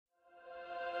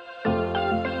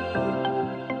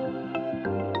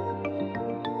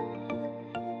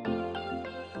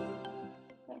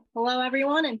Hello,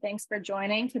 everyone, and thanks for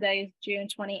joining. Today is June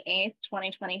 28th,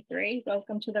 2023.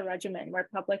 Welcome to the Regimen, where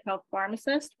public health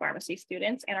pharmacists, pharmacy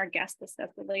students, and our guests discuss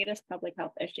the latest public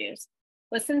health issues.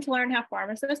 Listen to learn how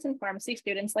pharmacists and pharmacy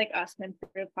students like us can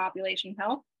improve population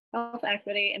health, health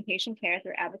equity, and patient care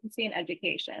through advocacy and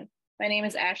education. My name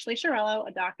is Ashley Chiarello,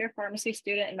 a doctor of pharmacy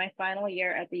student in my final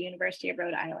year at the University of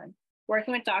Rhode Island,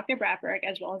 working with Dr. Bratberg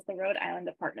as well as the Rhode Island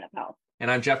Department of Health. And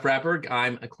I'm Jeff Bratberg.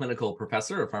 I'm a clinical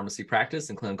professor of pharmacy practice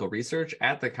and clinical research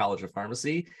at the College of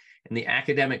Pharmacy and the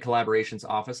Academic Collaborations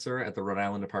Officer at the Rhode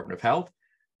Island Department of Health.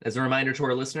 As a reminder to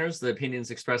our listeners, the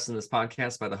opinions expressed in this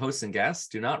podcast by the hosts and guests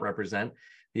do not represent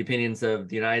the opinions of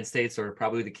the United States or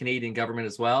probably the Canadian government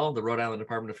as well, the Rhode Island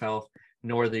Department of Health,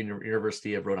 nor the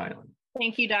University of Rhode Island.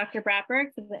 Thank you, Dr.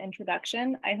 Bratberg, for the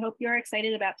introduction. I hope you're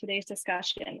excited about today's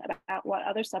discussion about what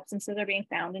other substances are being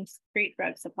found in street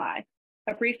drug supply.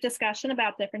 A brief discussion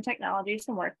about different technologies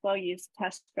and workflow used to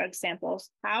test drug samples,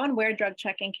 how and where drug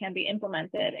checking can be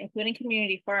implemented, including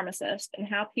community pharmacists, and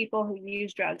how people who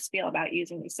use drugs feel about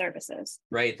using these services.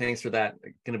 Right, thanks for that.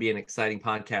 Going to be an exciting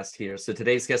podcast here. So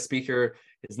today's guest speaker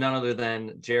is none other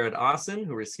than Jarred Aasen,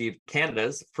 who received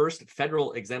Canada's first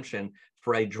federal exemption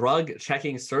for a drug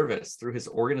checking service through his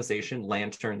organization,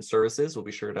 Lantern Services. We'll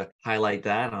be sure to highlight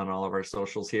that on all of our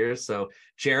socials here. So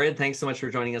Jarred, thanks so much for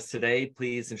joining us today.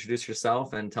 Please introduce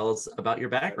yourself and tell us about your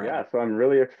background. Yeah, so I'm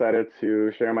really excited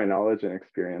to share my knowledge and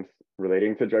experience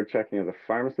relating to drug checking as a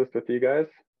pharmacist with you guys.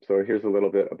 So here's a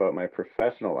little bit about my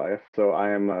professional life. So I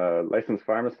am a licensed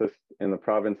pharmacist in the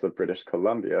province of British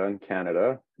Columbia in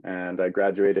Canada, and I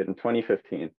graduated in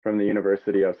 2015 from the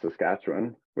University of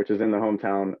Saskatchewan, which is in the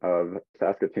hometown of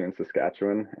Saskatoon,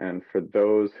 Saskatchewan. And for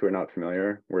those who are not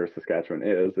familiar where Saskatchewan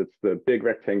is, it's the big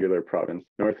rectangular province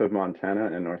north of Montana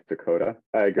and North Dakota.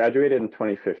 I graduated in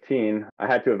 2015. I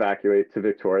had to evacuate to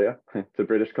Victoria, to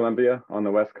British Columbia on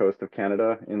the west coast of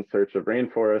Canada in search of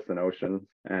rainforests and oceans.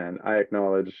 And I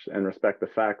acknowledge and respect the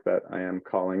fact that I am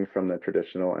calling from the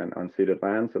traditional and unceded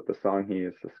lands of the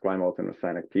Songhees, the Esquimalt, and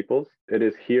Wassanic peoples. It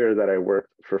is here that I worked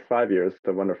for 5 years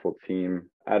with a wonderful team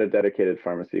at a dedicated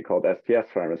pharmacy called STS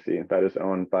Pharmacy that is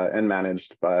owned by and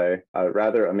managed by a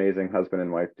rather amazing husband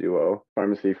and wife duo.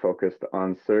 Pharmacy focused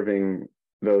on serving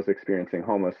those experiencing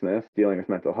homelessness, dealing with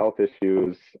mental health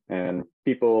issues, and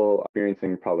people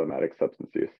experiencing problematic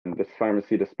substance use. And this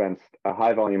pharmacy dispensed a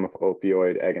high volume of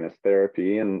opioid agonist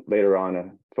therapy and later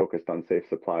on focused on safe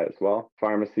supply as well.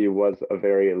 Pharmacy was a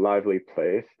very lively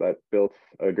place that built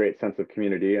a great sense of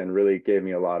community and really gave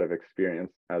me a lot of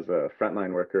experience as a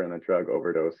frontline worker in a drug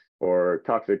overdose or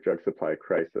toxic drug supply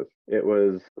crisis. It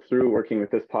was through working with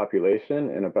this population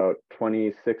in about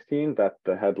 2016 that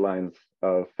the headlines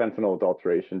of fentanyl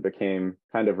adulteration became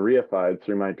kind of reified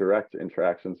through my direct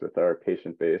interactions with our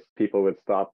patient base. People would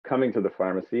stop coming to the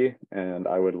pharmacy and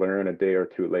I would learn a day or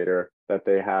two later that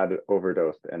they had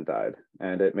overdosed and died.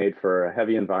 And it made for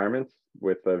heavy environments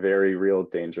with a very real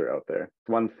danger out there. It's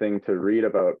one thing to read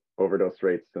about overdose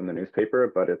rates in the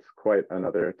newspaper, but it's quite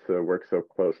another to work so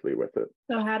closely with it.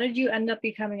 So how did you end up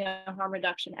becoming a harm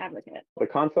reduction advocate? The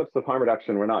concepts of harm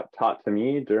reduction were not taught to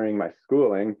me during my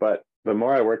schooling, but the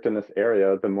more I worked in this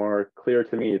area, the more clear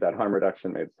to me that harm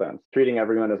reduction made sense. Treating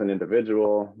everyone as an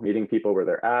individual, meeting people where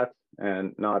they're at,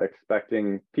 and not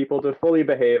expecting people to fully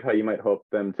behave how you might hope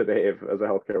them to behave as a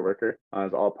healthcare worker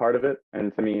is all part of it.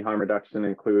 And to me, harm reduction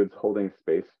includes holding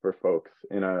space for folks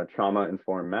in a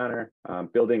trauma-informed manner,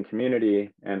 building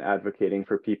community, and advocating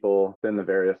for people in the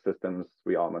various systems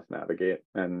we all must navigate.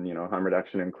 And, harm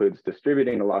reduction includes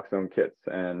distributing naloxone kits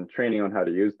and training on how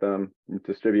to use them,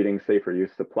 distributing safer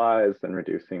use supplies, and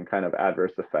reducing kind of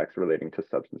adverse effects relating to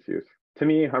substance use. To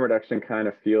me, harm reduction kind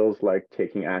of feels like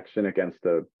taking action against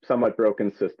a somewhat broken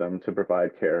system to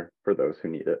provide care for those who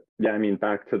need it. Yeah,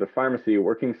 back to the pharmacy,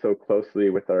 working so closely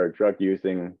with our drug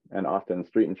using and often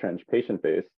street entrenched patient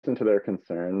base, listen to their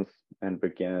concerns and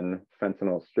begin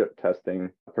fentanyl strip testing,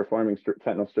 performing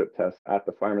fentanyl strip tests at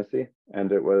the pharmacy.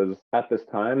 And it was at this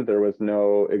time, there was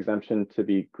no exemption to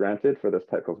be granted for this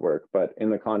type of work. But in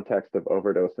the context of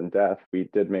overdose and death, we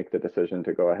did make the decision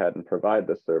to go ahead and provide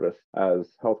this service as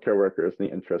healthcare workers in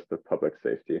the interest of public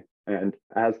safety. And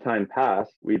as time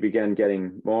passed, we began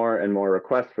getting more and more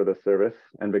requests for this service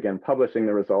and began publishing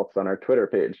the results on our Twitter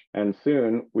page. And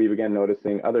soon we began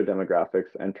noticing other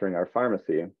demographics entering our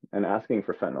pharmacy and asking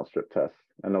for fentanyl strip tests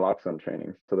and naloxone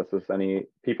training. So this is any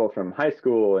people from high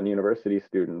school and university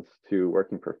students to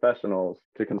working professionals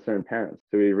to concerned parents.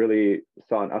 So we really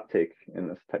saw an uptake in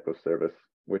this type of service,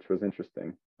 which was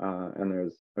interesting. And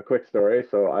there's a quick story.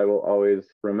 So I will always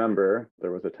remember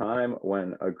there was a time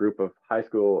when a group of high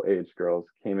school age girls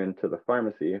came into the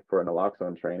pharmacy for an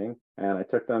naloxone training. And I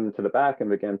took them to the back and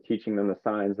began teaching them the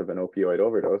signs of an opioid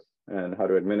overdose and how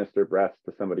to administer breaths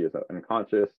to somebody who's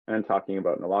unconscious and talking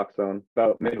about naloxone.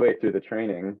 About midway through the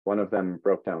training, one of them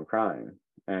broke down crying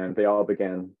and they all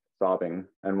began sobbing.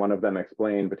 And one of them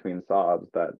explained between sobs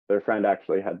that their friend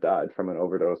actually had died from an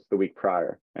overdose the week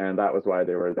prior. And that was why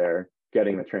they were there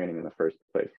getting the training in the first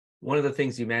place. One of the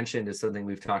things you mentioned is something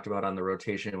we've talked about on the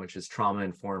rotation, which is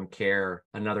trauma-informed care,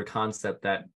 another concept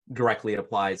that directly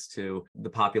applies to the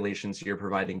populations you're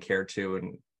providing care to.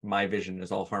 And my vision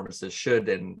is all pharmacists should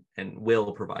and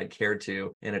will provide care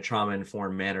to in a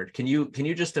trauma-informed manner. Can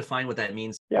you just define what that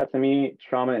means? Yeah, to me,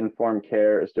 trauma-informed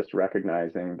care is just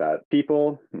recognizing that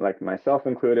people, like myself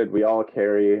included, we all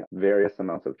carry various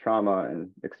amounts of trauma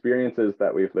and experiences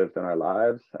that we've lived in our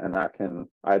lives, and that can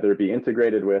either be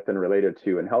integrated with and related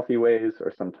to in healthy ways,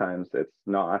 or sometimes it's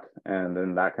not, and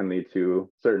then that can lead to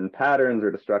certain patterns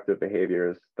or destructive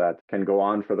behaviors that can go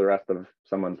on for the rest of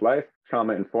someone's life.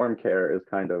 Trauma-informed care is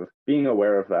kind of being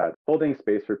aware of that, holding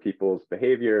space for people's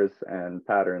behaviors and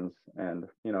patterns, and,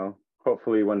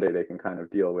 hopefully one day they can kind of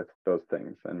deal with those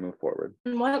things and move forward.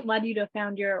 And what led you to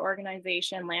found your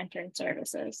organization, Lantern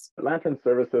Services? Lantern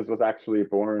Services was actually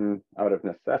born out of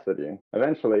necessity.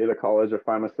 Eventually, the College of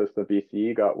Pharmacists of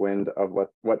BC got wind of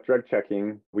what drug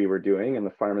checking we were doing in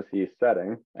the pharmacy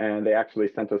setting, and they actually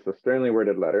sent us a sternly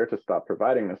worded letter to stop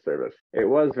providing this service. It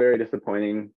was very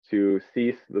disappointing to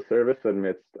cease the service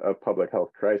amidst a public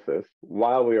health crisis.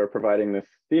 While we were providing this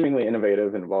seemingly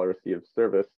innovative and well-received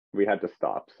service, we had to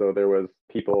stop. So there was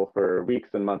people for weeks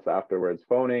and months afterwards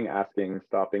phoning, asking,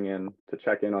 stopping in to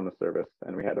check in on the service,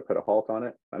 and we had to put a halt on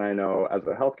it. And I know as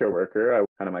a healthcare worker,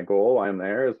 kind of my goal while I'm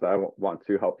there is that I want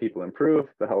to help people improve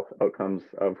the health outcomes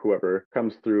of whoever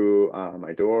comes through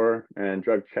my door, and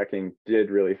drug checking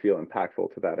did really feel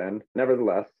impactful to that end.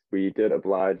 Nevertheless, we did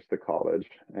oblige the college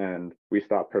and we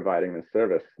stopped providing this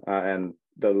service. And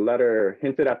the letter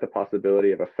hinted at the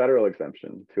possibility of a federal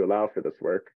exemption to allow for this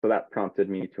work. So that prompted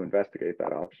me to investigate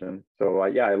that option. So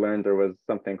I learned there was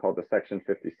something called the Section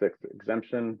 56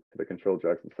 exemption to the Controlled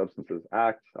Drugs and Substances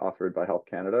Act offered by Health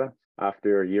Canada.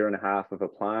 After a year and a half of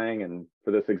applying and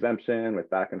for this exemption with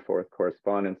back and forth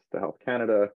correspondence to Health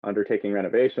Canada, undertaking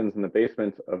renovations in the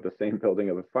basement of the same building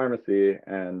of a pharmacy,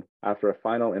 and after a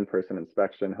final in-person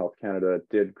inspection, Health Canada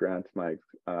did grant my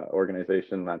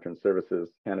organization, Lantern Services,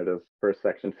 Canada's first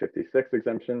Section 56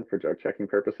 exemption for drug checking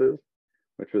purposes,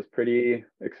 which was pretty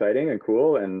exciting and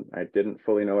cool, and I didn't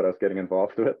fully know what I was getting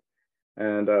involved with.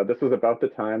 And this was about the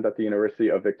time that the University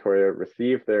of Victoria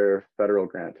received their federal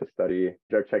grant to study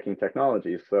drug checking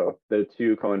technologies. So the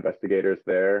two co-investigators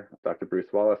there, Dr.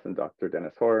 Bruce Wallace and Dr.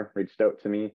 Dennis Hoare, reached out to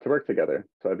me to work together.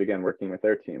 So I began working with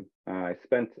their team. I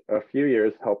spent a few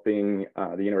years helping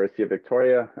the University of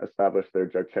Victoria establish their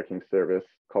drug checking service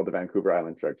called the Vancouver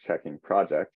Island Drug Checking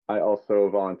Project. I also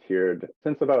volunteered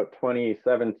since about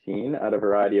 2017 at a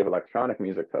variety of electronic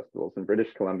music festivals in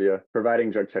British Columbia,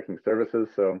 providing drug checking services,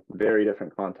 so very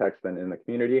different context than in the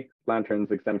community.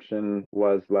 Lantern's exemption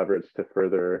was leveraged to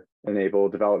further enable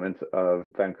development of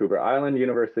Vancouver Island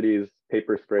University's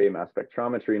paper spray mass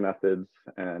spectrometry methods.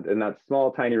 And in that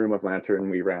small, tiny room of Lantern,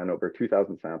 we ran over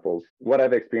 2,000 samples. What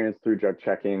I've experienced through drug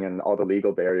checking and all the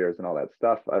legal barriers and all that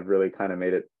stuff, I've really kind of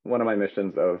made it one of my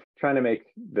missions of trying to make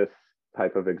this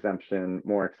type of exemption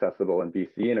more accessible in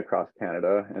BC and across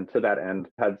Canada. And to that end,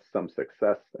 had some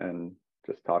success and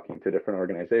just talking to different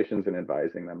organizations and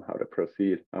advising them how to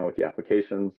proceed with the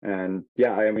applications. And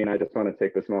I just want to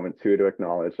take this moment too to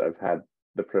acknowledge I've had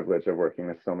the privilege of working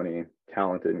with so many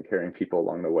talented and caring people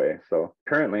along the way. So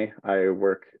currently I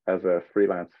work as a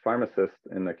freelance pharmacist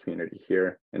in the community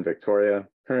here in Victoria.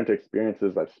 Current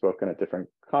experiences, I've spoken at different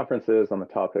conferences on the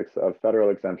topics of federal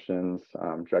exemptions,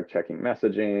 drug checking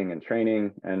messaging and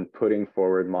training, and putting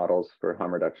forward models for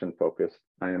harm reduction focus.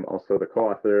 I am also the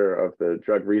co-author of the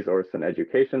Drug Resource and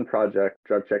Education Project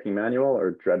Drug Checking Manual,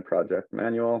 or DREAD Project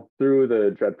Manual. Through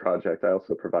the DREAD Project, I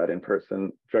also provide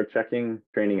in-person drug checking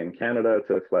training in Canada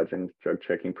to fledgling drug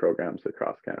checking programs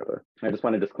across Canada. I just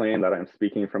want to disclaim that I'm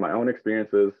speaking from my own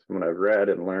experiences, from what I've read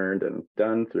and learned and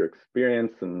done through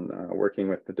experience and working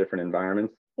with the different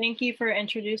environments. Thank you for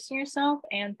introducing yourself,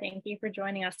 and thank you for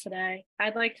joining us today.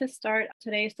 I'd like to start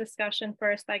today's discussion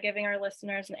first by giving our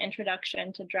listeners an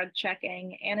introduction to drug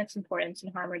checking and its importance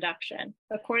in harm reduction.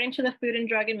 According to the Food and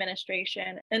Drug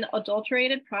Administration, an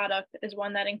adulterated product is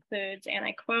one that includes, and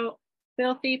I quote,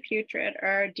 filthy, putrid,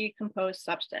 or decomposed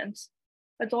substance.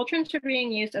 Adulterants are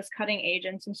being used as cutting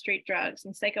agents in street drugs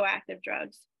and psychoactive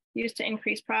drugs. used to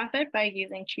increase profit by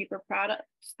using cheaper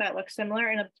products that look similar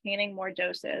and obtaining more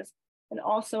doses. And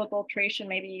also adulteration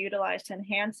may be utilized to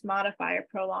enhance, modify, or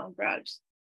prolong drugs.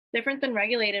 Different than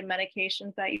regulated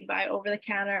medications that you buy over the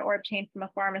counter or obtain from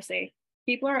a pharmacy,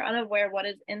 people are unaware what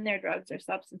is in their drugs or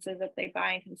substances that they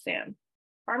buy and consume.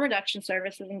 Harm reduction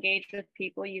services engage with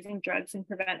people using drugs and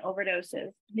prevent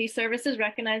overdoses. These services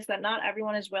recognize that not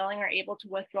everyone is willing or able to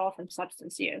withdraw from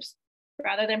substance use.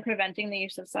 Rather than preventing the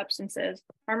use of substances,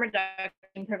 harm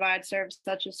reduction provides services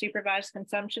such as supervised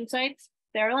consumption sites,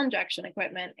 sterile injection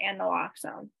equipment, and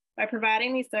naloxone. By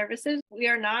providing these services, we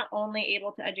are not only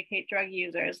able to educate drug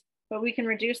users, but we can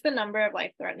reduce the number of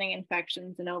life-threatening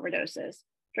infections and overdoses.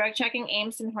 Drug checking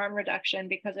aims in harm reduction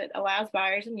because it allows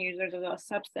buyers and users of a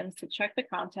substance to check the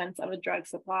contents of a drug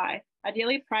supply,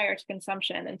 ideally prior to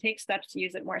consumption, and take steps to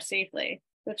use it more safely,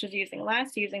 such as using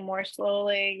less, using more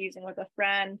slowly, using with a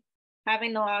friend,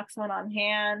 having naloxone on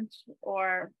hand,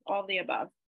 or all of the above.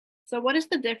 So what is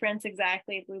the difference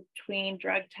exactly between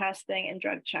drug testing and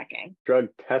drug checking? Drug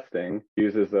testing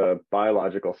uses a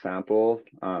biological sample,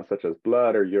 such as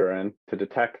blood or urine, to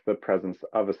detect the presence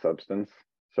of a substance.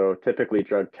 So typically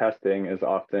drug testing is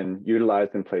often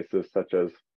utilized in places such as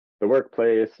the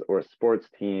workplace or sports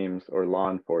teams or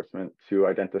law enforcement to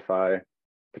identify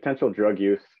potential drug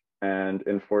use and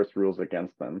enforce rules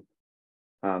against them.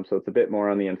 So it's a bit more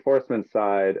on the enforcement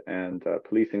side and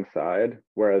policing side,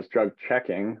 whereas drug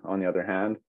checking, on the other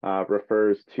hand,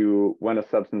 refers to when a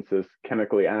substance is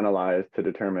chemically analyzed to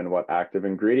determine what active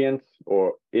ingredients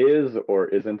or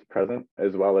isn't present,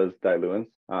 as well as diluents.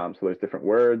 So there's different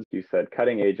words. You said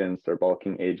cutting agents or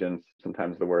bulking agents.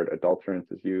 Sometimes the word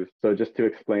adulterants is used. So just to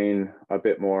explain a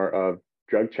bit more of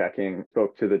drug checking,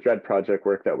 spoke to the DREAD project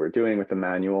work that we're doing with the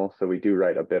manual. So we do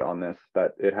write a bit on this,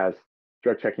 but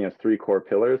drug checking has three core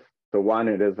pillars. So one,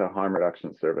 it is a harm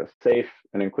reduction service, safe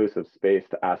and inclusive space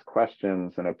to ask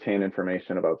questions and obtain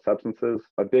information about substances.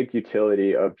 A big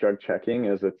utility of drug checking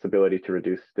is its ability to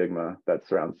reduce stigma that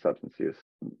surrounds substance use.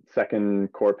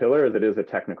 Second core pillar is it is a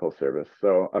technical service.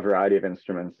 So a variety of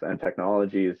instruments and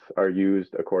technologies are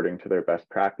used according to their best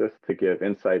practice to give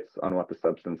insights on what the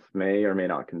substance may or may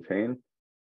not contain.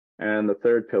 And the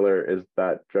third pillar is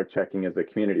that drug checking is a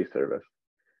community service.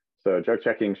 So drug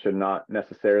checking should not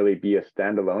necessarily be a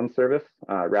standalone service.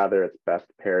 Rather, it's best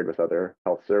paired with other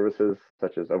health services,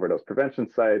 such as overdose prevention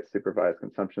sites, supervised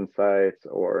consumption sites,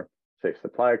 or safe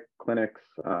supply clinics,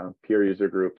 peer user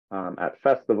groups, at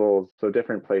festivals, so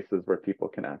different places where people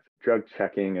can access. Drug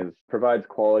checking provides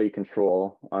quality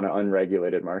control on an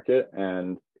unregulated market,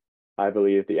 and I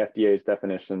believe the FDA's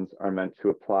definitions are meant to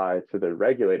apply to the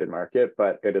regulated market,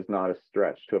 but it is not a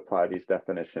stretch to apply these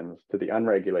definitions to the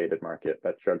unregulated market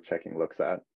that drug checking looks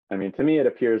at. I mean, to me, it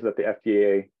appears that the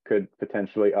FDA could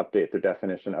potentially update their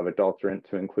definition of adulterant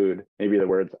to include maybe the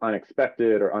words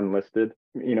unexpected or unlisted.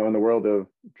 You know, in the world of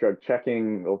drug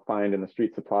checking, we'll find in the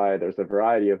street supply, there's a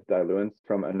variety of diluents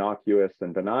from innocuous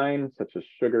and benign, such as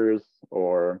sugars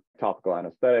or topical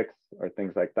anesthetics or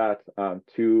things like that,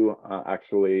 to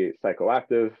actually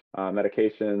psychoactive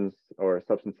medications or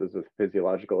substances with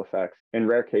physiological effects. In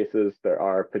rare cases, there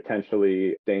are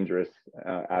potentially dangerous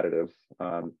additives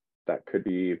that could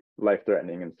be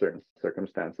life-threatening in certain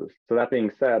circumstances. So that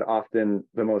being said, often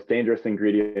the most dangerous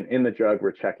ingredient in the drug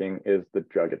we're checking is the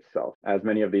drug itself, as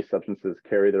many of these substances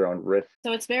carry their own risks.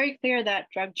 So it's very clear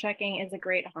that drug checking is a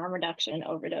great harm reduction and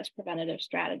overdose preventative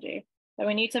strategy that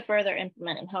we need to further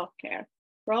implement in healthcare.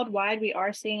 Worldwide, we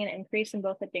are seeing an increase in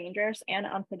both the dangerous and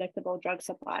unpredictable drug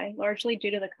supply, largely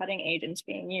due to the cutting agents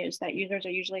being used that users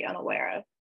are usually unaware of.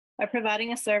 By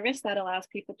providing a service that allows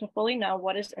people to fully know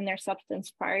what is in their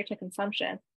substance prior to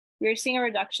consumption, we are seeing a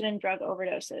reduction in drug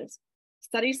overdoses.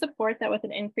 Studies support that with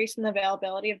an increase in the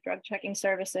availability of drug checking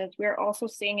services, we are also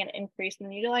seeing an increase in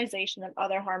the utilization of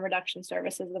other harm reduction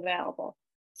services available,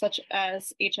 such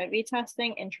as HIV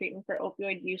testing and treatment for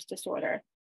opioid use disorder.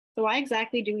 So why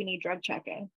exactly do we need drug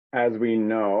checking? As we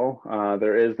know,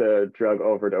 there is a drug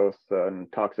overdose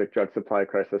and toxic drug supply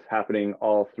crisis happening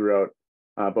all throughout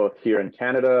both here in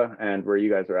Canada and where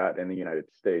you guys are at in the United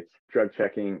States. Drug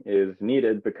checking is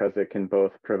needed because it can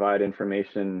both provide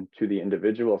information to the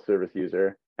individual service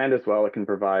user, and as well it can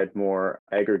provide more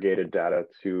aggregated data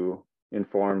to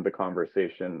inform the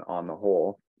conversation on the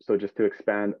whole. So just to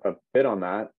expand a bit on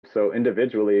that, so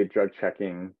individually, drug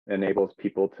checking enables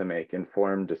people to make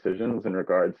informed decisions in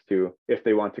regards to if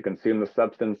they want to consume the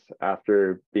substance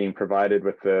after being provided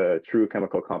with the true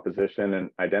chemical composition and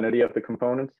identity of the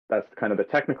components. That's kind of the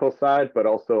technical side, but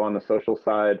also on the social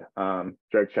side,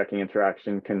 drug checking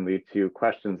interaction can lead to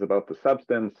questions about the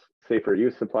substance, safer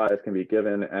use supplies can be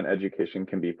given, and education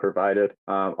can be provided.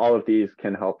 All of these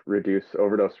can help reduce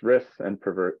overdose risks and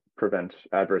prevent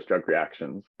adverse drug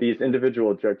reactions. These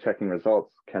individual drug checking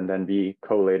results can then be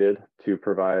collated to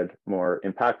provide more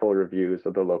impactful reviews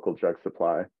of the local drug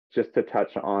supply. Just to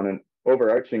touch on an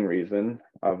overarching reason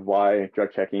of why drug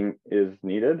checking is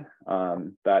needed,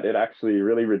 that it actually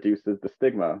really reduces the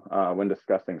stigma when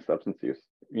discussing substance use.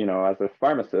 You know, as a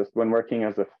pharmacist, when working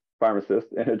as a pharmacist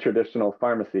in a traditional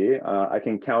pharmacy, I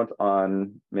can count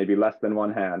on maybe less than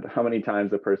one hand how many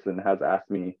times a person has asked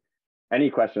me any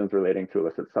questions relating to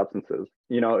illicit substances.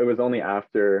 You know, it was only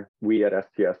after we at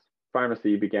STS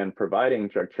Pharmacy began providing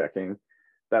drug checking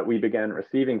that we began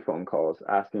receiving phone calls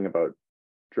asking about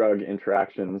drug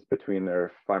interactions between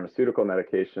their pharmaceutical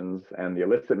medications and the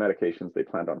illicit medications they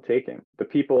planned on taking. The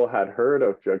people had heard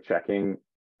of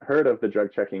the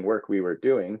drug checking work we were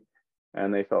doing,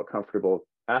 and they felt comfortable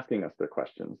asking us their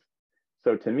questions.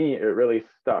 So to me, it really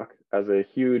stuck as a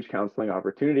huge counseling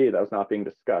opportunity that was not being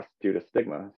discussed due to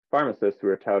stigma. Pharmacists who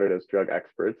are touted as drug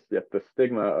experts, yet the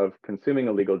stigma of consuming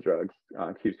illegal drugs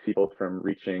keeps people from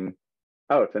reaching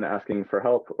out and asking for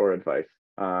help or advice.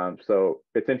 So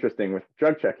it's interesting with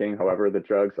drug checking, however, the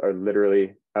drugs are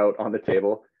literally out on the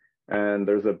table, and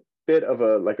there's a bit of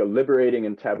a liberating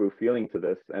and taboo feeling to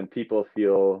this, and people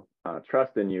feel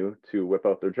trust in you to whip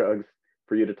out their drugs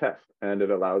for you to test, and it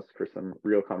allows for some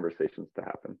real conversations to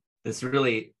happen. This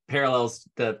really parallels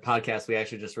the podcast we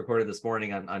actually just recorded this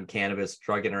morning on cannabis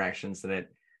drug interactions, and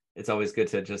it's always good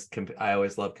to just I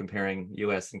always love comparing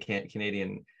U.S. and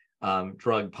Canadian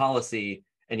drug policy,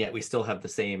 and yet we still have the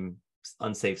same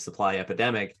unsafe supply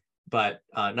epidemic. But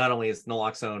not only is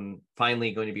naloxone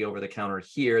finally going to be over the counter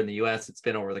here in the U.S., it's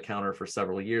been over the counter for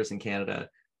several years in Canada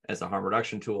as a harm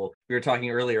reduction tool. We were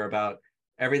talking earlier about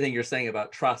everything you're saying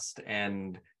about trust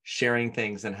and sharing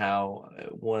things, and how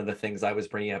one of the things I was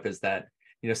bringing up is that,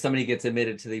 you know, somebody gets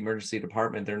admitted to the emergency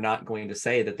department, they're not going to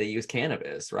say that they use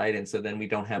cannabis, right? And so then we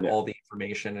don't have all the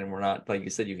information, and we're not, like you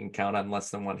said, you can count on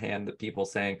less than one hand the people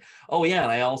saying, oh yeah,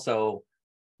 and I also,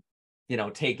 you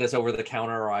know, take this over the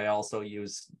counter, or I also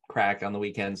use crack on the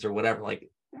weekends or whatever. Like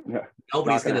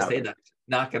nobody's going to say that.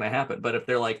 Not going to happen. But if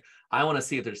they're like, I want to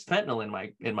see if there's fentanyl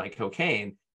in my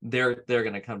cocaine, they're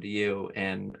going to come to you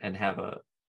and have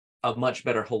a much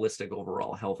better holistic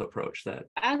overall health approach. That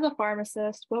as a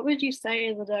pharmacist, what would you say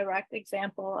is a direct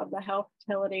example of the health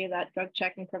utility that drug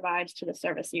checking provides to the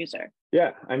service user?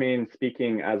 Yeah, I mean,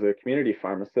 speaking as a community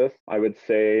pharmacist, I would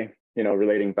say, you know,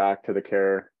 relating back to the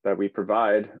care that we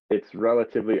provide, it's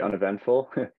relatively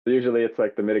uneventful. Usually it's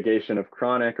like the mitigation of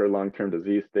chronic or long-term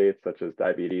disease states such as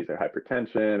diabetes or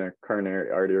hypertension or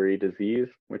coronary artery disease,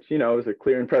 which, you know, is a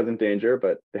clear and present danger,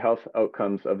 but the health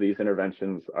outcomes of these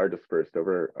interventions are dispersed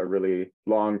over a really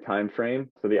long time frame.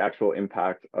 So the actual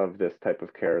impact of this type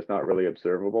of care is not really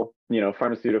observable. You know,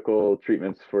 pharmaceutical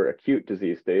treatments for acute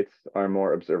disease states are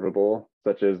more observable,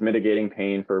 such as mitigating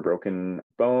pain for a broken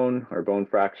bone or bone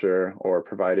fracture, or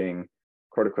providing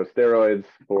corticosteroids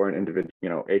for an individual, you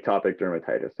know, atopic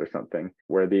dermatitis or something,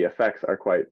 where the effects are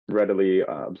quite readily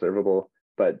observable.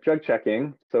 But drug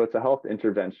checking, so it's a health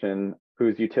intervention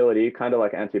whose utility, kind of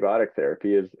like antibiotic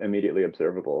therapy, is immediately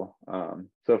observable.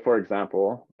 So for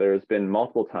example, there's been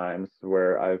multiple times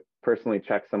where I've personally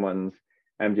checked someone's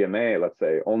MDMA, let's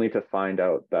say, only to find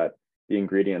out that the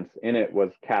ingredients in it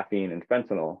was caffeine and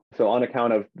fentanyl. So on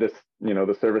account of this, you know,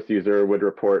 the service user would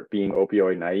report being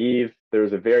opioid naive. There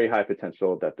was a very high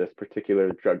potential that this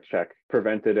particular drug check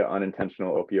prevented an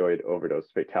unintentional opioid overdose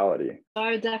fatality.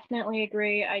 I would definitely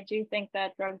agree. I do think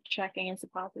that drug checking is a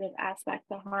positive aspect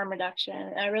to harm reduction.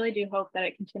 And I really do hope that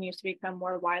it continues to become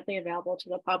more widely available to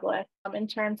the public. In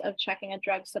terms of checking a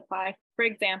drug supply, for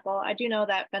example, I do know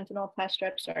that fentanyl test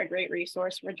strips are a great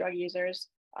resource for drug users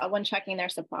when checking their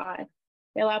supply.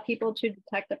 They allow people to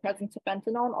detect the presence of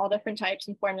fentanyl in all different types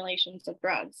and formulations of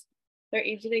drugs. They're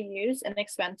easy to use,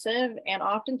 inexpensive, and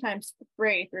oftentimes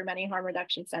free through many harm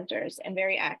reduction centers, and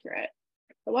very accurate.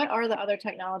 But what are the other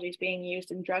technologies being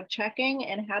used in drug checking,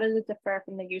 and how does it differ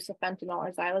from the use of fentanyl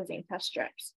or xylazine test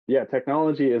strips? Yeah,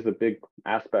 technology is a big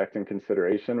aspect and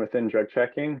consideration within drug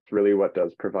checking. It's really what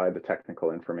does provide the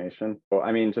technical information. So,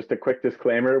 I mean, just a quick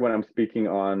disclaimer, when I'm speaking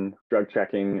on drug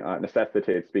checking,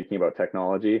 necessitates speaking about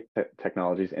technology.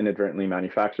 Technology is inadvertently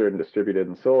manufactured and distributed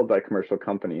and sold by commercial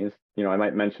companies. You know, I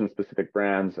might mention specific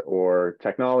brands or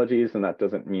technologies, and that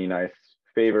doesn't mean I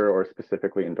favor or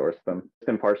specifically endorse them. It's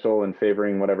impartial in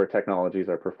favoring whatever technologies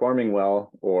are performing well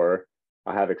or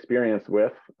I have experience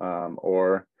with,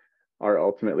 or are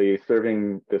ultimately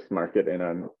serving this market in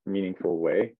a meaningful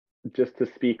way. Just to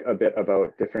speak a bit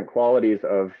about different qualities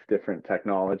of different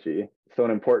technology. So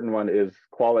an important one is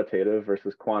qualitative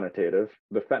versus quantitative.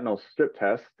 The fentanyl strip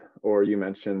test, or you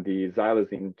mentioned the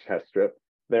xylazine test strip,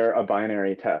 they're a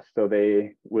binary test. So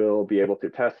they will be able to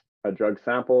test a drug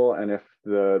sample, and if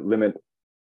the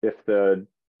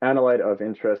analyte of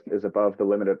interest is above the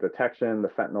limit of detection, the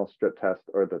fentanyl strip test,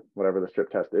 or whatever the strip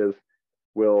test is,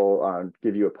 will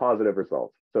give you a positive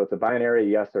result. So it's a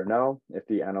binary yes or no. If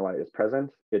the analyte is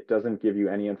present, it doesn't give you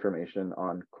any information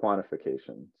on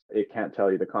quantification. It can't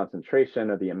tell you the concentration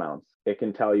of the amounts. It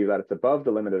can tell you that it's above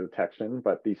the limit of detection,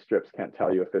 but these strips can't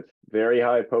tell you if it's very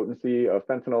high potency of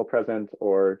fentanyl present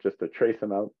or just a trace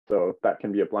amount. So that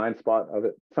can be a blind spot of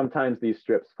it. Sometimes these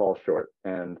strips fall short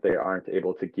and they aren't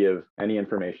able to give any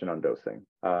information on dosing.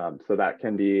 So that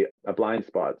can be a blind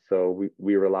spot. So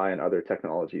we rely on other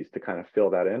technologies to kind of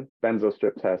fill that in. Benzo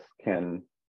strip tests can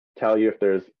tell you if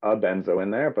there's a benzo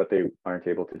in there, but they aren't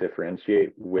able to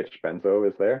differentiate which benzo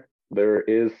is there. There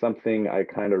is something I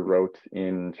kind of wrote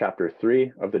in chapter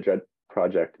 3 of the Drug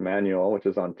Project Manual, which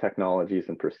is on technologies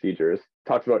and procedures. It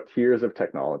talks about tiers of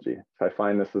technology. So I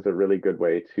find this is a really good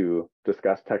way to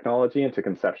discuss technology and to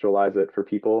conceptualize it for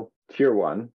people. Tier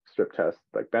 1 strip tests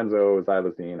like benzo,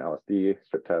 xylazine, LSD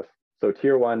strip tests. So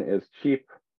tier 1 is cheap,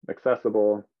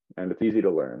 accessible, and it's easy to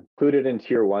learn. Included in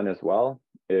tier 1 as well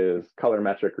is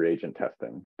colorimetric reagent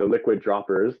testing. The liquid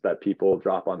droppers that people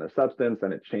drop on their substance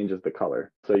and it changes the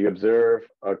color. So you observe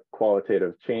a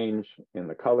qualitative change in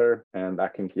the color, and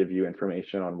that can give you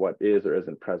information on what is or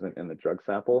isn't present in the drug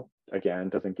sample. Again,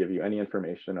 doesn't give you any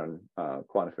information on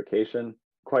quantification.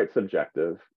 Quite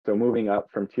subjective. So moving up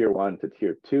from tier 1 to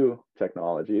tier 2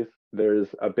 technologies, there's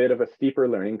a bit of a steeper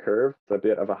learning curve. It's a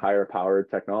bit of a higher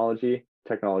powered technology.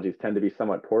 Technologies tend to be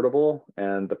somewhat portable,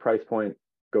 and the price point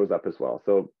goes up as well.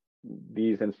 So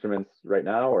these instruments right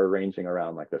now are ranging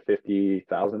around like the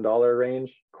 $50,000 range,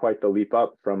 quite the leap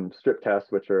up from strip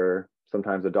tests, which are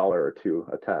sometimes $1 or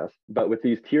 $2 a test. But with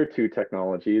these tier 2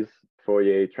 technologies,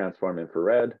 Fourier transform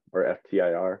infrared or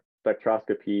FTIR,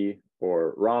 spectroscopy,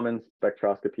 or Raman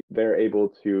spectroscopy, they're able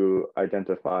to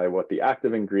identify what the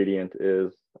active ingredient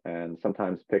is and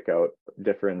sometimes pick out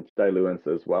different diluents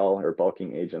as well, or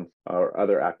bulking agents or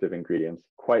other active ingredients.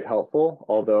 Quite helpful,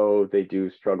 although they do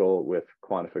struggle with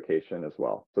quantification as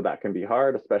well. So that can be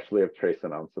hard, especially of trace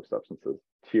amounts of substances.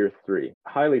 Tier 3,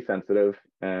 highly sensitive,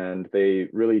 and they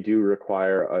really do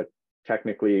require a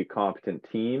technically competent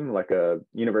team, like a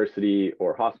university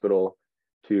or hospital,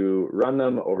 to run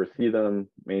them, oversee them,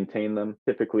 maintain them,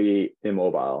 typically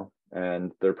immobile.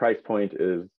 And their price point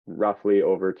is roughly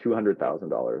over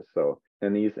 $200,000. So,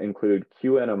 and these include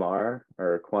QNMR,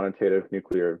 or quantitative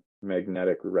nuclear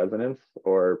magnetic resonance,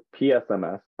 or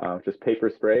PSMS, which is paper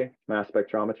spray mass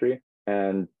spectrometry.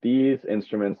 And these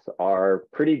instruments are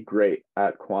pretty great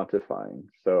at quantifying.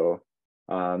 So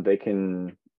they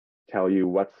can tell you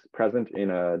what's present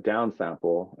in a down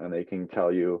sample, and they can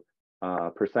tell you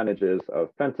percentages of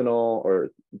fentanyl or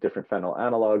different fentanyl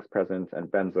analogs present and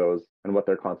benzos and what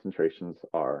their concentrations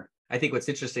are. I think what's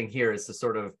interesting here is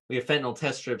we have fentanyl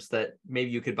test strips that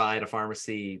maybe you could buy at a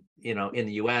pharmacy, in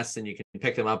the US, and you can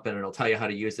pick them up and it'll tell you how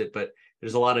to use it, but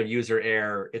there's a lot of user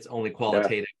error. It's only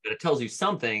qualitative, but it tells you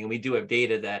something. And we do have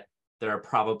data that there are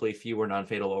probably fewer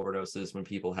non-fatal overdoses when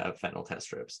people have fentanyl test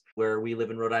strips. Where we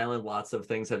live in Rhode Island, lots of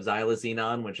things have xylazine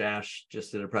on, which Ash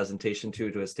just did a presentation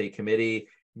to a state committee.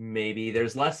 Maybe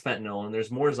there's less fentanyl and there's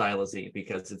more xylazine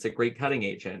because it's a great cutting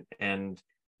agent. And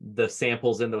the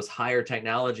samples in those higher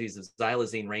technologies of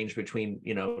xylazine range between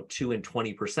 2 and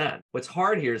 20%. What's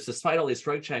hard here is, despite all this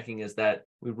drug checking, is that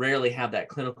we rarely have that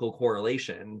clinical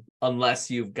correlation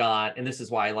unless you've got, and this is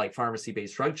why I like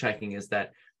pharmacy-based drug checking, is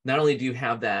that not only do you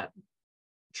have that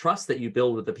trust that you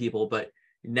build with the people, but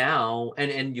now,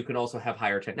 and you can also have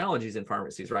higher technologies in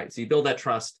pharmacies, right? So you build that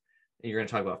trust, and you're going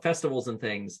to talk about festivals and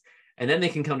things, and then they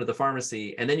can come to the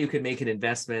pharmacy, and then you can make an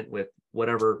investment with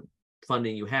whatever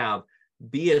funding you have,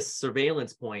 be a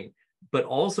surveillance point, but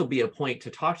also be a point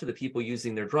to talk to the people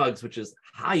using their drugs, which is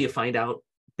how you find out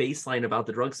baseline about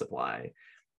the drug supply.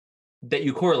 that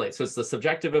you correlate. So it's the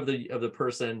subjective of the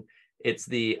person, it's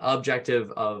the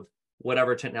objective of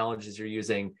whatever technologies you're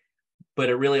using, but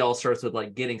it really all starts with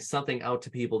like getting something out to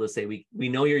people to say, we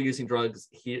know you're using drugs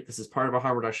here, this is part of a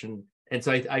harm reduction. And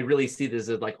so I really see this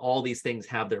as like all these things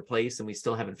have their place and we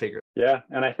still haven't figured. Yeah,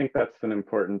 and I think that's an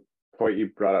important point you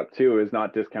brought up too, is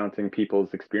not discounting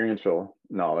people's experiential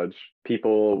knowledge.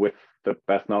 People with the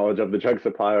best knowledge of the drug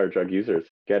supply or drug users,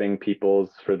 getting people's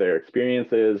for their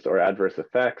experiences or adverse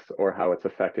effects or how it's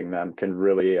affecting them can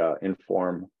really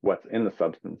inform what's in the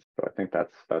substance. So I think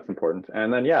that's important.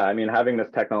 And then, yeah, I mean, having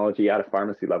this technology at a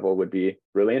pharmacy level would be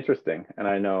really interesting. And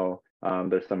I know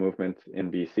there's some movement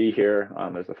in BC here.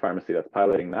 There's a pharmacy that's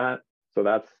piloting that. So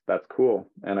that's cool.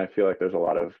 And I feel like there's a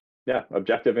lot of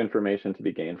objective information to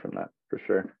be gained from that for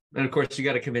sure. And of course, you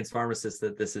got to convince pharmacists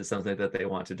that this is something that they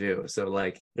want to do. So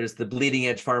like there's the bleeding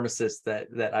edge pharmacists that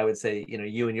I would say,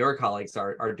 you and your colleagues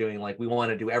are doing, like, we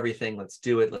want to do everything. Let's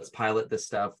do it. Let's pilot this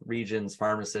stuff. Regions,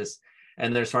 pharmacists.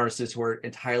 And there's pharmacists who are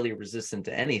entirely resistant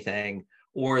to anything,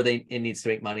 or it needs to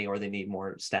make money, or they need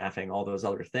more staffing, all those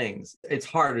other things. It's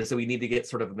hard. So we need to get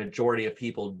sort of a majority of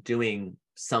people doing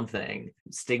something.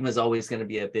 Stigma is always going to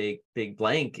be a big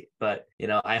blank, but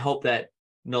I hope that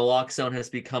naloxone has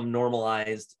become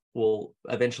normalized. We'll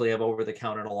eventually have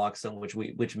over-the-counter naloxone,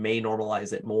 which may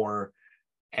normalize it more,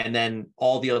 and then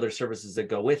all the other services that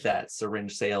go with that,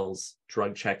 syringe sales,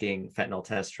 drug checking, fentanyl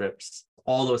test strips,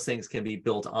 all those things can be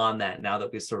built on that now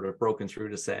that we've sort of broken through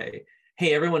to say,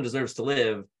 hey, everyone deserves to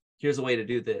live. Here's a way to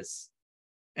do this.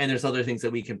 And there's other things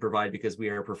that we can provide because we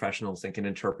are professionals and can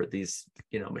interpret these,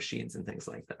 machines and things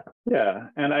like that. Yeah.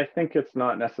 And I think it's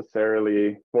not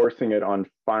necessarily forcing it on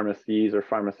pharmacies or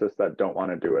pharmacists that don't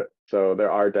want to do it. So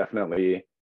there are definitely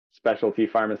specialty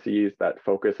pharmacies that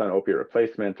focus on opiate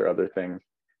replacement or other things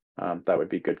that would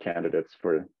be good candidates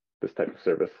for this type of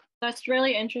service. That's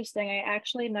really interesting. I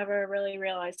actually never really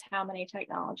realized how many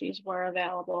technologies were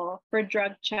available for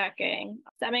drug checking.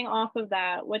 Stemming off of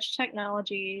that, which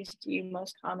technologies do you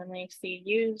most commonly see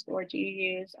used or do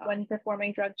you use when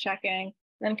performing drug checking?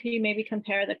 Then could you maybe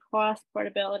compare the cost,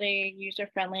 portability, user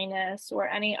friendliness, or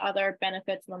any other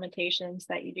benefits, limitations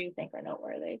that you do think are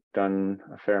noteworthy? Done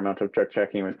a fair amount of drug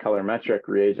checking with colorimetric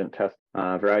reagent tests,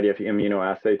 a variety of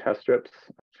immunoassay test strips,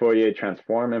 Fourier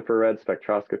transform infrared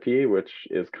spectroscopy, which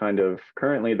is kind of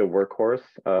currently the workhorse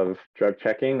of drug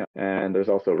checking. And there's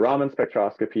also Raman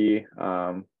spectroscopy,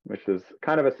 which is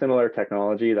kind of a similar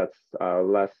technology that's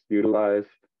less utilized.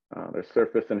 There's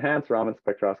surface enhanced Raman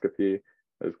spectroscopy.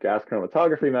 There's gas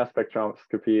chromatography mass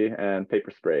spectroscopy and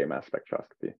paper spray mass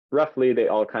spectroscopy. Roughly, they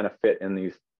all kind of fit in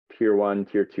these tier 1,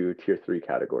 tier 2, tier 3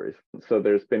 categories. So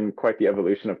there's been quite the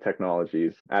evolution of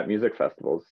technologies at music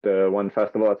festivals. The one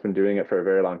festival that's been doing it for a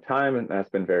very long time and has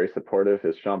been very supportive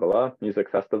is Shambhala Music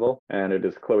Festival. And it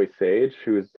is Chloe Sage,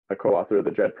 who's a co-author of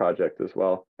the DREAD project as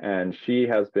well. And she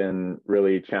has been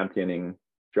really championing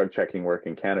drug checking work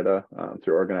in Canada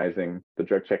through organizing the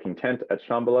drug checking tent at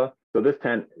Shambhala. So this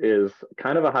tent is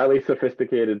kind of a highly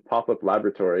sophisticated pop-up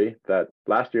laboratory that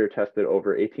last year tested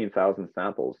over 18,000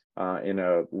 samples in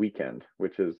a weekend,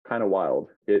 which is kind of wild.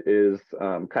 It is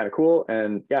kind of cool.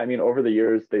 And yeah, I mean, over the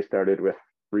years, they started with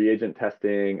reagent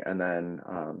testing and then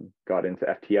got into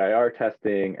FTIR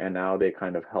testing, and now they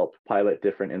kind of help pilot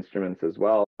different instruments as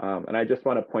well. And I just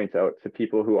want to point out to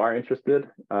people who are interested,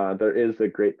 there is a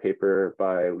great paper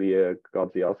by Leah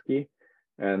Godzielski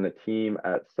and the team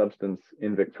at Substance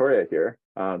in Victoria here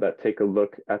that take a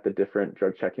look at the different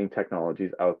drug checking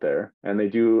technologies out there. And they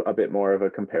do a bit more of a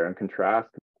compare and contrast.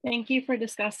 Thank you for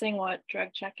discussing what drug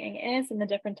checking is and the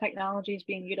different technologies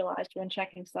being utilized when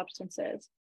checking substances.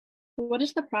 What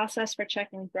is the process for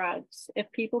checking drugs?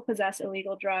 If people possess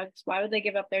illegal drugs, why would they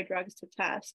give up their drugs to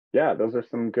test? Yeah, those are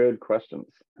some good questions.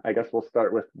 I guess we'll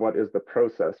start with what is the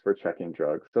process for checking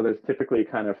drugs. So there's typically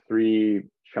kind of 3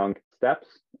 chunk steps.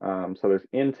 So there's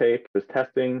intake, there's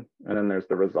testing, and then there's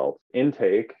the results.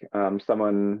 Intake,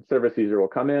 service user will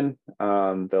come in,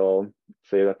 they'll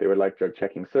say that they would like drug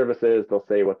checking services, they'll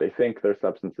say what they think their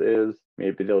substance is,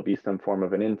 maybe there'll be some form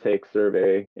of an intake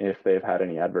survey if they've had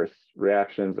any adverse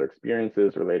reactions or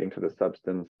experiences relating to the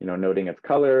substance, noting its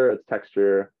color, its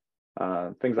texture,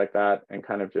 things like that, and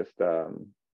kind of just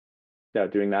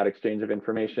doing that exchange of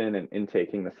information and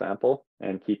intaking the sample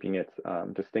and keeping it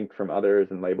distinct from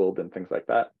others and labeled and things like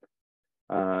that.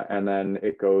 And then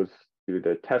it goes to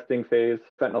the testing phase.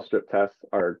 Fentanyl strip tests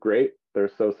are great. They're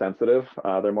so sensitive.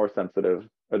 They're more sensitive,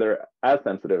 or they're as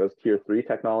sensitive as tier 3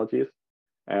 technologies.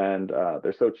 And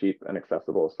they're so cheap and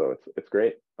accessible. So it's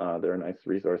great. They're a nice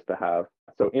resource to have.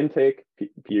 So intake, if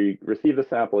you receive the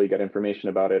sample, you get information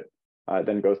about it. It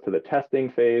then goes to the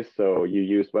testing phase. So you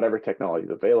use whatever technology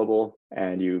is available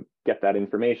and you get that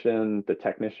information. The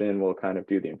technician will kind of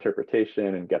do the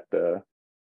interpretation and get the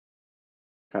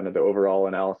kind of the overall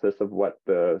analysis of what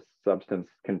the substance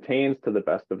contains to the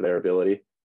best of their ability.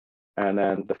 And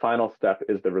then the final step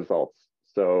is the results.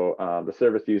 So the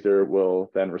service user will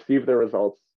then receive the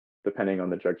results. Depending on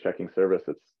the drug checking service,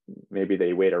 it's maybe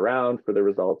they wait around for the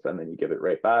results and then you give it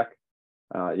right back.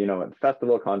 In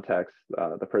festival context,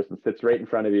 the person sits right in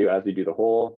front of you as you do the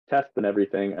whole test and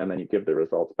everything, and then you give the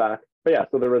results back. But yeah,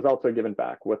 so the results are given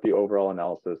back, what the overall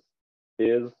analysis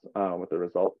is, what the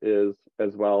result is,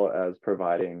 as well as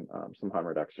providing some harm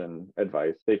reduction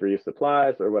advice, safer use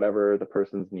supplies, or whatever the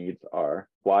person's needs are.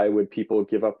 Why would people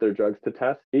give up their drugs to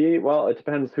test? Well, it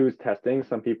depends who's testing.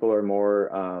 Some people are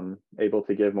more able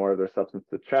to give more of their substance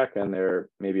to check, and they're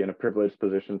maybe in a privileged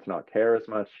position to not care as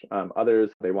much.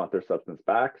 Others, they want their substance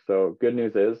back. So good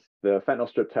news is the fentanyl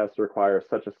strip tests require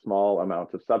such a small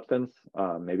amount of substance,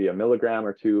 maybe a milligram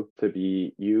or two, to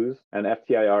be used. And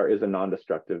FTIR is a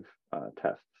non-destructive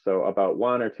test. So about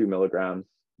 1 or 2 milligrams,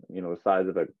 the size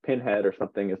of a pinhead or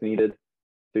something, is needed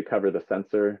to cover the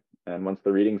sensor. And once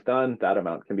the reading's done, that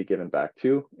amount can be given back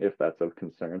too, if that's of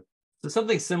concern. So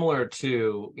something similar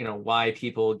to, why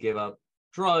people give up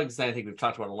drugs. I think we've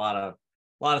talked about a lot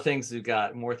of things. We've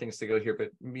got more things to go here,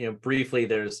 but briefly,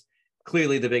 there's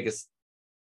clearly the biggest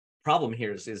problem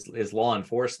here is law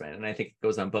enforcement, and I think it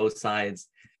goes on both sides.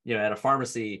 At a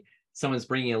pharmacy, someone's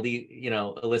bringing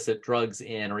illicit drugs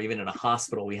in, or even in a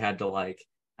hospital, we had to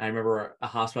I remember a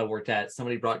hospital I worked at,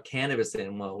 somebody brought cannabis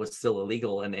in while it was still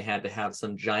illegal, and they had to have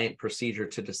some giant procedure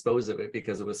to dispose of it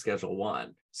because it was Schedule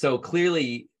 1. So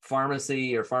clearly,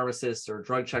 pharmacy or pharmacists or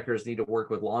drug checkers need to work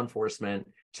with law enforcement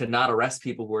to not arrest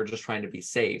people who are just trying to be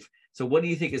safe. So what do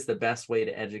you think is the best way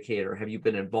to educate, or have you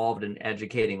been involved in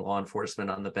educating law enforcement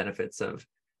on the benefits of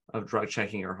drug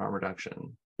checking or harm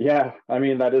reduction? Yeah, I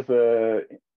mean, that is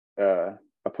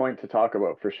a point to talk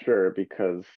about for sure,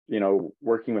 because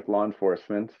working with law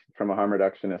enforcement from a harm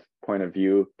reductionist point of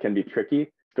view can be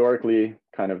tricky. Historically,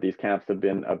 kind of these camps have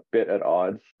been a bit at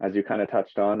odds. As you kind of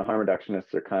touched on, harm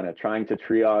reductionists are kind of trying to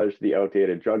triage the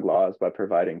outdated drug laws by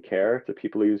providing care to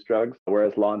people who use drugs,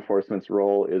 whereas law enforcement's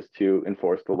role is to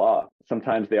enforce the law.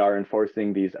 Sometimes they are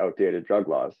enforcing these outdated drug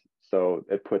laws, so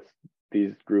it puts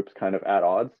these groups kind of at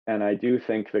odds. And I do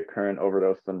think the current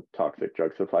overdose and toxic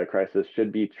drug supply crisis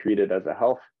should be treated as a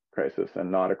health crisis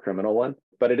and not a criminal one.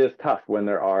 But it is tough when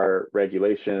there are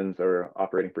regulations or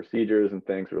operating procedures and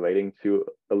things relating to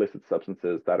illicit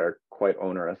substances that are quite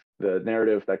onerous. The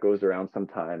narrative that goes around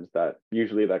sometimes, that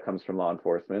usually that comes from law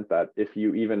enforcement, that if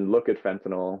you even look at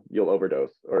fentanyl, you'll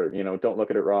overdose, or don't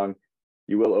look at it wrong,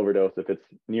 you will overdose. If it's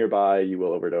nearby, you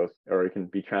will overdose, or it can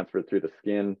be transferred through the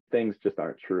skin. Things just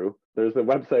aren't true. There's a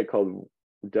website called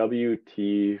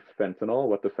WT Fentanyl,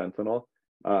 What the Fentanyl,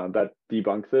 that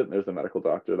debunks it. There's a medical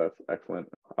doctor that's excellent.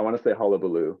 I want to say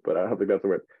hullabaloo, but I don't think that's the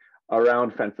word,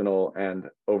 around fentanyl and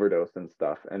overdose and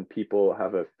stuff. And people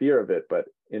have a fear of it, but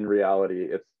in reality,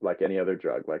 it's like any other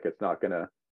drug. It's not going to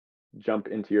jump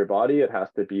into your body. It has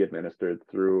to be administered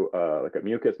through a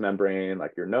mucous membrane,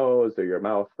 like your nose or your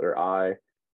mouth or eye,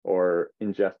 or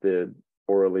ingested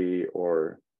orally,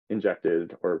 or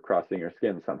injected, or crossing your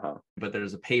skin somehow. But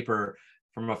there's a paper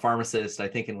from a pharmacist, I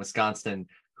think in Wisconsin,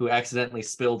 who accidentally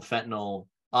spilled fentanyl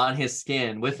on his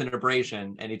skin with an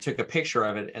abrasion, and he took a picture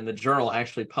of it, and the journal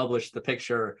actually published the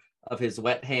picture of his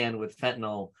wet hand with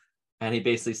fentanyl, and he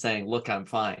basically saying, look, I'm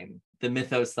fine. The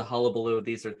mythos, the hullabaloo,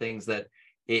 these are things that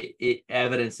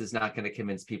evidence is not going to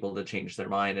convince people to change their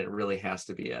mind. It really has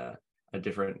to be a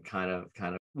different kind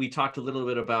of. We talked a little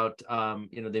bit about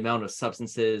the amount of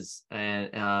substances,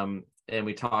 and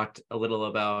we talked a little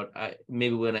about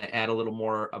maybe we're going to add a little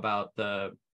more about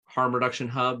the harm reduction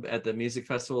hub at the music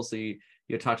festival. So you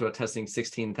talked about testing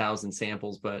 16,000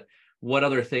 samples, but what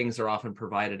other things are often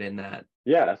provided in that?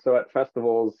 Yeah, so at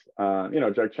festivals,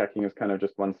 drug checking is kind of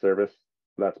just one service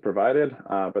that's provided,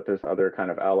 but there's other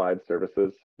kind of allied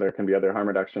services. There can be other harm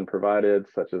reduction provided,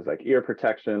 such as ear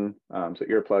protection, so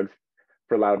earplugs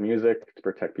for loud music to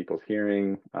protect people's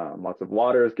hearing. Lots of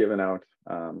water is given out,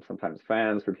 sometimes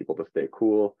fans for people to stay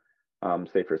cool,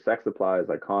 safer sex supplies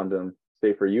like condoms,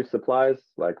 safer use supplies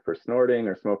like for snorting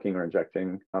or smoking or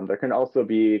injecting. There can also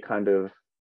be kind of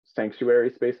sanctuary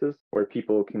spaces where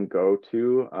people can go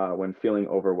to when feeling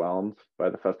overwhelmed by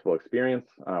the festival experience,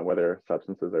 whether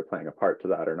substances are playing a part to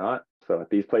that or not. So at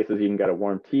these places, you can get a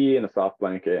warm tea and a soft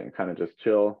blanket and kind of just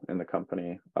chill in the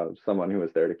company of someone who is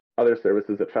there to. Other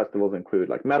services at festivals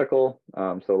include medical.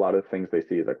 So a lot of things they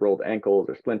see is rolled ankles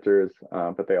or splinters,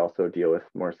 but they also deal with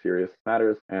more serious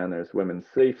matters. And there's women's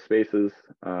safe spaces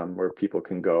where people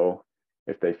can go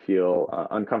if they feel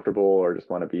uncomfortable or just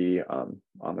want to be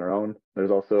on their own.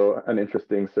 There's also an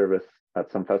interesting service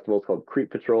at some festivals called Creep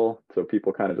Patrol. So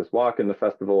people kind of just walk in the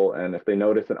festival, and if they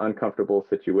notice an uncomfortable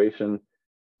situation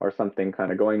or something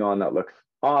kind of going on that looks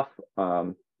off,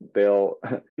 they'll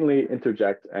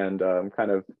interject and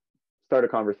kind of start a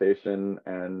conversation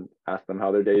and ask them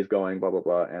how their day is going, blah, blah,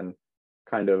 blah, and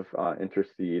kind of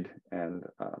intercede and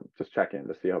just check in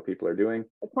to see how people are doing.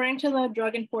 According to the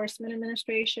Drug Enforcement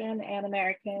Administration and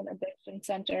American Addiction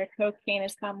Center, cocaine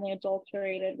is commonly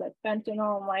adulterated with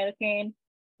fentanyl and lidocaine,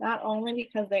 not only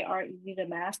because they are easy to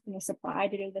mask in the supply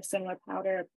due to the similar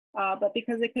powder, but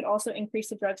because it could also increase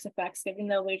the drug's effects, giving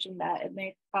the illusion that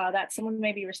that someone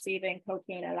may be receiving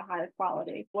cocaine at a higher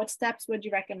quality. What steps would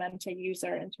you recommend to a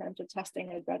user in terms of testing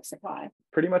their drug supply?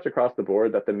 Pretty much across the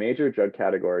board that the major drug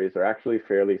categories are actually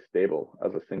fairly stable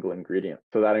as a single ingredient.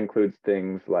 So that includes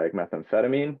things like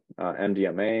methamphetamine,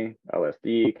 MDMA,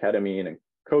 LSD, ketamine, and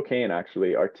cocaine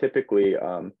actually are typically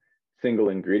single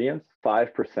ingredients.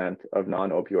 5% of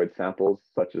non-opioid samples,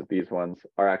 such as these ones,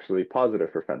 are actually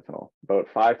positive for fentanyl. About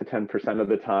 5 to 10% of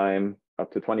the time,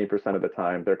 up to 20% of the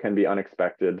time, there can be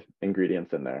unexpected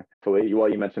ingredients in there. So while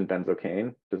you mentioned benzocaine,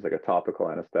 which is like a topical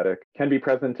anesthetic, can be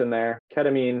present in there.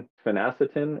 Ketamine,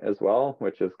 phenacetin as well,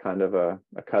 which is kind of a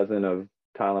cousin of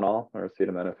Tylenol or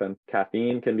acetaminophen.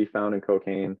 Caffeine can be found in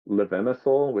cocaine.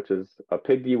 Levimazole, which is a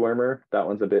pig dewormer. That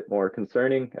one's a bit more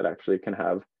concerning. It actually can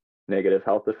have negative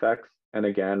health effects. And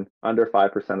again, under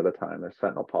 5% of the time, there's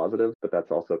fentanyl positives, but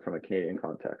that's also from a Canadian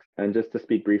context. And just to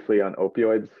speak briefly on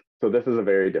opioids, so this is a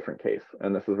very different case.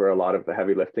 And this is where a lot of the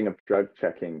heavy lifting of drug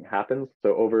checking happens.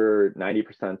 So over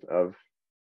 90% of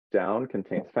down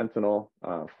contains fentanyl.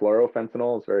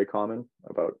 Fluorofentanyl is very common,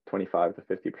 about 25 to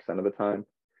 50% of the time.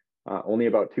 Only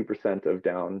about 2% of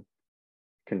down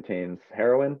contains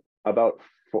heroin. About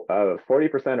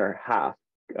 40% or half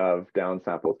of down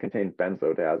samples contain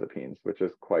benzodiazepines, which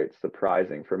is quite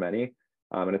surprising for many.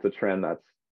 And it's a trend that's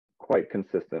quite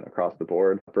consistent across the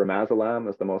board. Bromazepam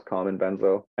is the most common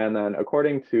benzo. And then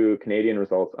according to Canadian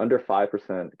results, under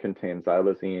 5% contain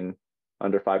xylazine,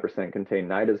 under 5% contain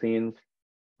nitazines,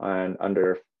 and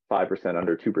under 5%,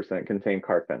 under 2% contain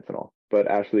carfentanil. But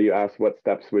Ashley, you asked what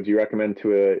steps would you recommend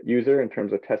to a user in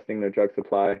terms of testing their drug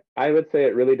supply? I would say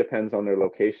it really depends on their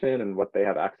location and what they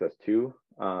have access to.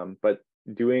 But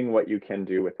doing what you can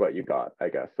do with what you got, I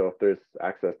guess. So if there's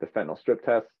access to fentanyl strip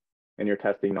tests and you're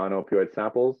testing non-opioid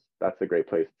samples, that's a great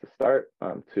place to start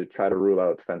to try to rule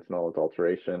out fentanyl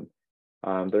adulteration.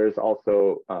 There's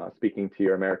also, speaking to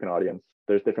your American audience,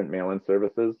 there's different mail-in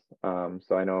services.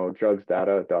 So I know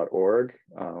drugsdata.org,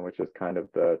 which is kind of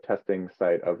the testing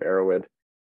site of Arrowhead,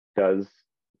 does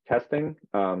testing,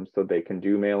 so they can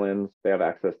do mail-ins. They have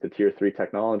access to tier 3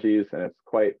 technologies, and it's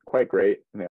quite great.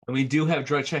 And we do have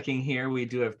drug checking here. We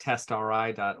do have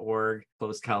testri.org.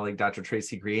 Close colleague Dr.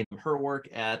 Tracy Green, her work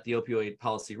at the Opioid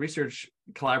Policy Research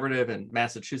Collaborative and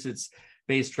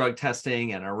Massachusetts-based drug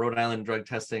testing, and our Rhode Island drug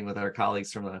testing with our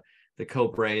colleagues from the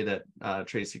COBRE that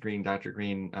Tracy Green, Dr.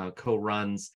 Green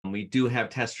co-runs. We do have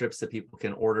test strips that people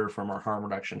can order from our harm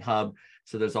reduction hub.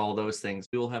 So there's all those things.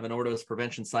 We will have an overdose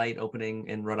prevention site opening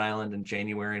in Rhode Island in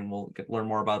January, and we'll learn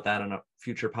more about that in a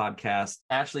future podcast.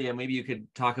 Ashley, maybe you could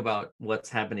talk about what's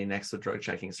happening next with drug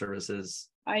checking services.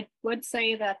 I would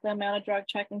say that the amount of drug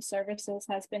checking services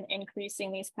has been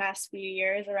increasing these past few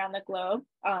years around the globe,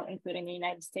 including the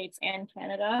United States and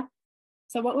Canada.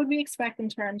 So what would we expect in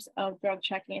terms of drug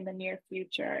checking in the near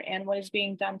future, and what is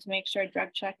being done to make sure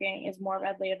drug checking is more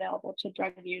readily available to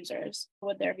drug users?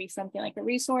 Would there be something like a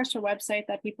resource or website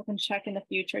that people can check in the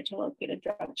future to locate a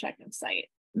drug checking site?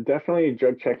 Definitely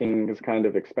drug checking is kind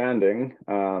of expanding.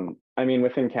 I mean,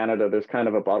 within Canada, there's kind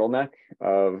of a bottleneck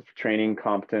of training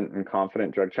competent and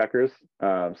confident drug checkers.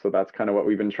 So that's kind of what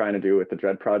we've been trying to do with the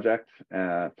DREAD project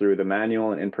through the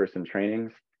manual and in-person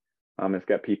trainings, is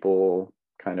get people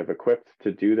kind of equipped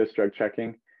to do this drug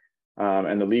checking.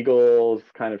 And the legal's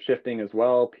kind of shifting as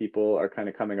well. People are kind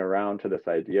of coming around to this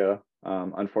idea.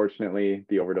 Unfortunately,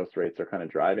 the overdose rates are kind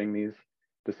of driving these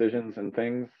decisions and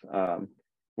things,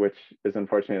 which is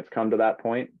unfortunate. It's come to that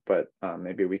point, but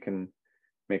maybe we can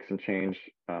make some change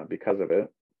because of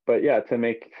it. But yeah, to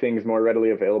make things more readily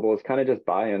available is kind of just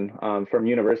buy-in from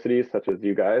universities such as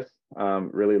you guys,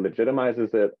 really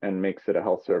legitimizes it and makes it a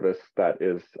health service that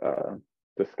is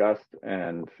discussed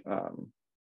and,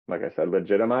 like I said,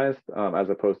 legitimized, as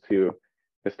opposed to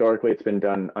historically it's been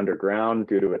done underground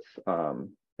due to its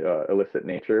illicit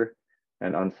nature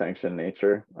and unsanctioned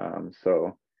nature.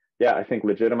 So yeah, I think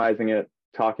legitimizing it,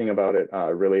 talking about it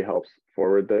really helps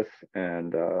forward this,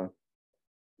 and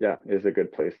yeah, is a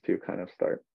good place to kind of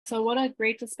start. So what a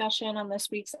great discussion on this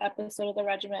week's episode of the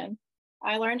Regimen.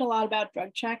 I learned a lot about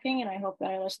drug checking, and I hope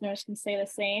that our listeners can say the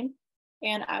same.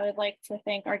 And I would like to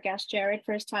thank our guest, Jarred,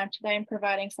 for his time today and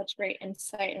providing such great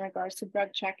insight in regards to drug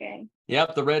checking.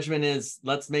 Yep, the regimen is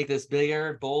let's make this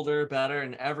bigger, bolder, better,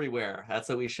 and everywhere. That's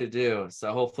what we should do.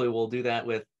 So hopefully we'll do that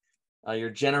with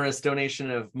your generous donation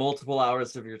of multiple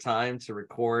hours of your time to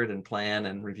record and plan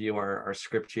and review our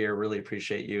script here. Really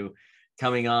appreciate you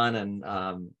coming on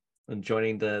and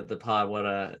joining the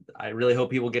pod. I really hope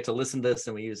people get to listen to this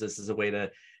and we use this as a way to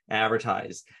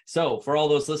advertise. So for all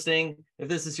those listening, if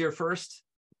this is your first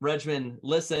Regimen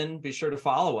listen, be sure to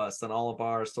follow us on all of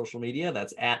our social media.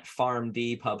 That's at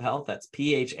PharmD Pub Health. That's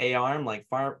PHARM like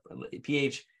PHARM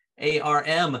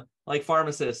like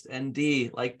pharmacist, and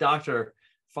D like doctor.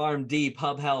 PharmD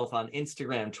Pub Health on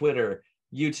Instagram, Twitter,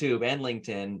 YouTube, and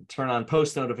LinkedIn. Turn on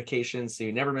post notifications so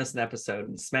you never miss an episode,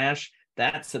 and smash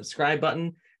that subscribe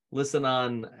button. Listen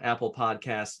on Apple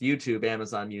Podcasts, YouTube,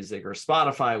 Amazon Music, or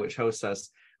Spotify, which hosts us,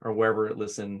 or wherever you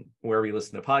listen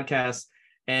to podcasts.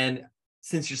 And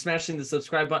since you're smashing the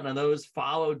subscribe button on those,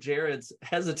 follow Jarred's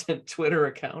hesitant Twitter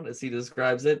account, as he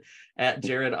describes it, at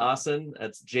Jarred Aasen.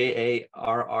 That's JARRED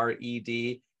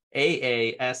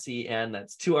AASEN.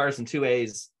 That's 2 R's and 2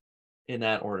 A's in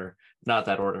that order. Not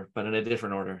that order, but in a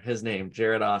different order. His name,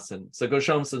 Jarred Aasen. So go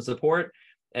show him some support.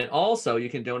 And also you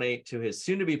can donate to his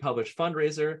soon to be published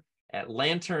fundraiser at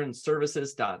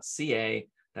lanternservices.ca.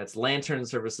 That's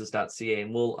lanternservices.ca.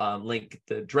 And we'll link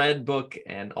the Dread book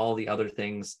and all the other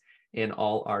things in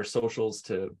all our socials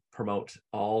to promote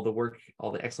all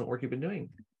the excellent work you've been doing.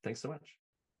 Thanks so much.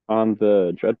 On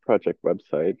the Dread Project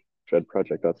website,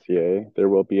 dreadproject.ca, there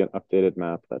will be an updated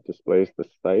map that displays the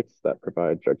sites that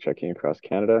provide drug checking across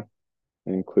Canada,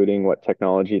 including what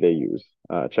technology they use.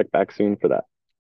 Check back soon for that.